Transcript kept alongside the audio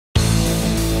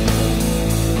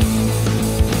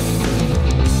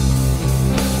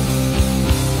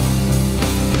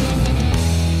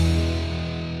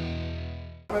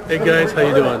Hey guys, how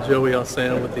you doing? Joey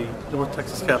Ahsam with the North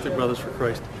Texas Catholic Brothers for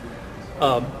Christ.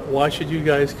 Why should you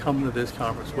guys come to this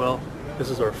conference? Well, this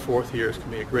is our 4th year. It's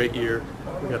going to be a great year.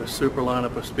 We got a super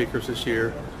lineup of speakers this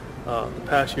year. The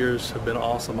past years have been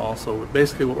awesome also.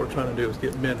 Basically what we're trying to do is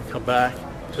get men to come back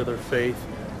to their faith,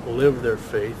 live their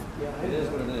faith,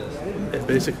 and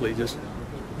basically just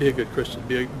be a good Christian,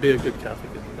 be a good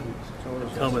Catholic,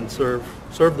 and come and serve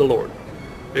the Lord.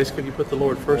 Basically, if you put the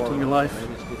Lord first in your life,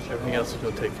 everything else is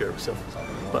going to take care of itself.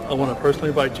 But I want to personally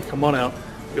invite you, come on out,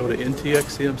 go to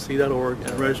ntxcmc.org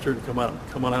and register to come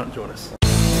on out and join us.